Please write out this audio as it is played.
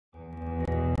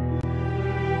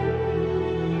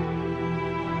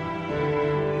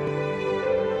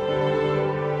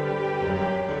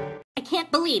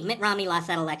can't believe Mitt Romney lost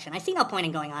that election. I see no point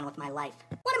in going on with my life.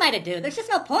 What am I to do? There's just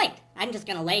no point. I'm just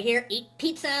gonna lay here, eat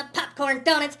pizza, popcorn,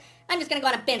 donuts. I'm just gonna go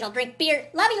on a binge. I'll drink beer.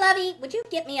 Lovey, would you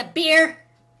get me a beer?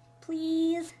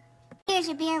 Please? Here's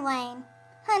your beer, Wayne.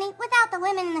 Honey, without the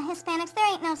women and the Hispanics,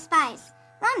 there ain't no spice.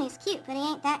 Romney's cute, but he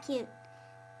ain't that cute.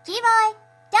 G-Boy,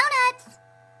 donuts!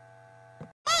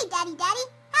 Hey, Daddy,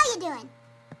 how you doing?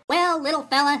 Well, little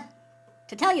fella,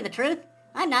 to tell you the truth,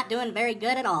 I'm not doing very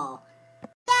good at all.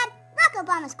 Dad, Barack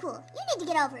Obama's cool. You need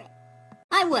to get over it.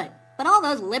 I would, but all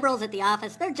those liberals at the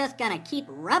office, they're just gonna keep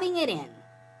rubbing it in.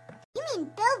 You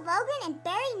mean Bill Logan and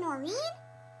Barry Noreen?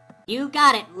 You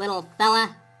got it, little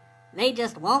fella. They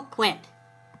just won't quit.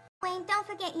 Wayne, don't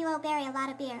forget you owe Barry a lot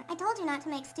of beer. I told you not to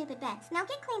make stupid bets. Now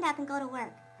get cleaned up and go to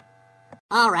work.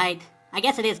 All right. I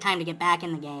guess it is time to get back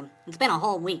in the game. It's been a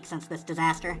whole week since this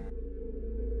disaster.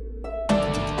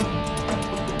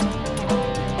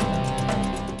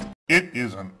 It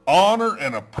is an honor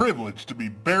and a privilege to be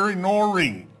Barry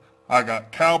Noreen. I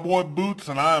got cowboy boots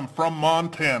and I am from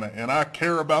Montana and I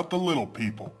care about the little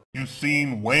people. You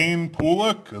seen Wayne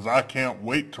Pula? 'Cause I can't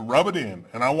wait to rub it in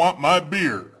and I want my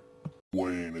beer.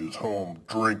 Wayne is home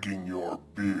drinking your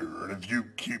beer, and if you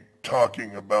keep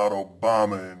talking about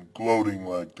Obama and gloating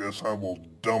like this, I will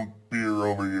dump beer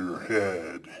over your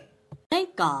head.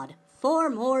 Thank God. 4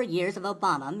 more years of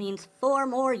Obama means 4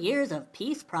 more years of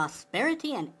peace,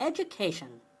 prosperity, and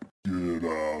education. Get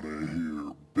out of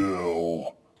here,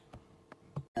 Bill.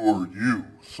 Who are you,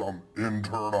 some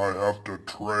intern I have to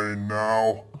train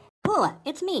now? Pula,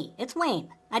 it's me. It's Wayne.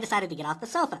 I decided to get off the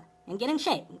sofa and get in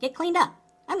shape and get cleaned up.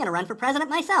 I'm gonna run for president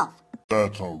myself.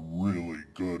 That's a really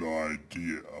good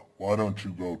idea. Why don't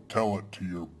you go tell it to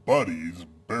your buddies,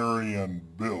 Barry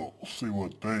and Bill, see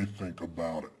what they think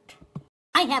about it.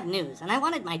 I have news, and I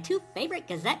wanted my 2 favorite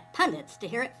Gazette pundits to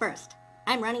hear it first.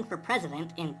 I'm running for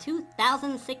president in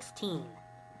 2016.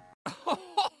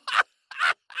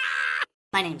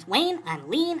 My name's Wayne, I'm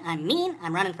lean, I'm mean,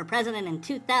 I'm running for president in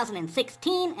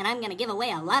 2016, and I'm gonna give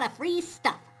away a lot of free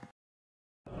stuff.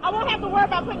 I won't have to worry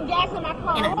about putting gas in my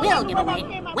car. And I will give away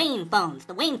Wayne phones.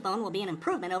 The Wayne phone will be an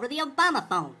improvement over the Obama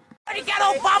phone. You got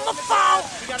Obama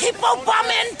phone. Keep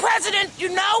Obama in president, you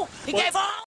know. He gave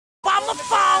Obama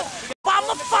phone.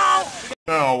 Obama phone.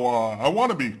 Now, I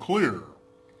want to be clear.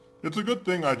 It's a good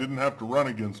thing I didn't have to run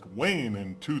against Wayne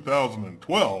in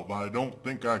 2012. I don't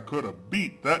think I could have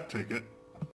beat that ticket.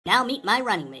 Now meet my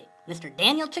running mate, Mr.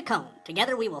 Daniel Chacon.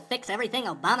 Together we will fix everything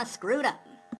Obama screwed up.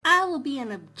 I will be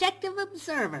an objective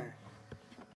observer.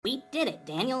 We did it,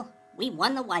 Daniel. We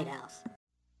won the White House.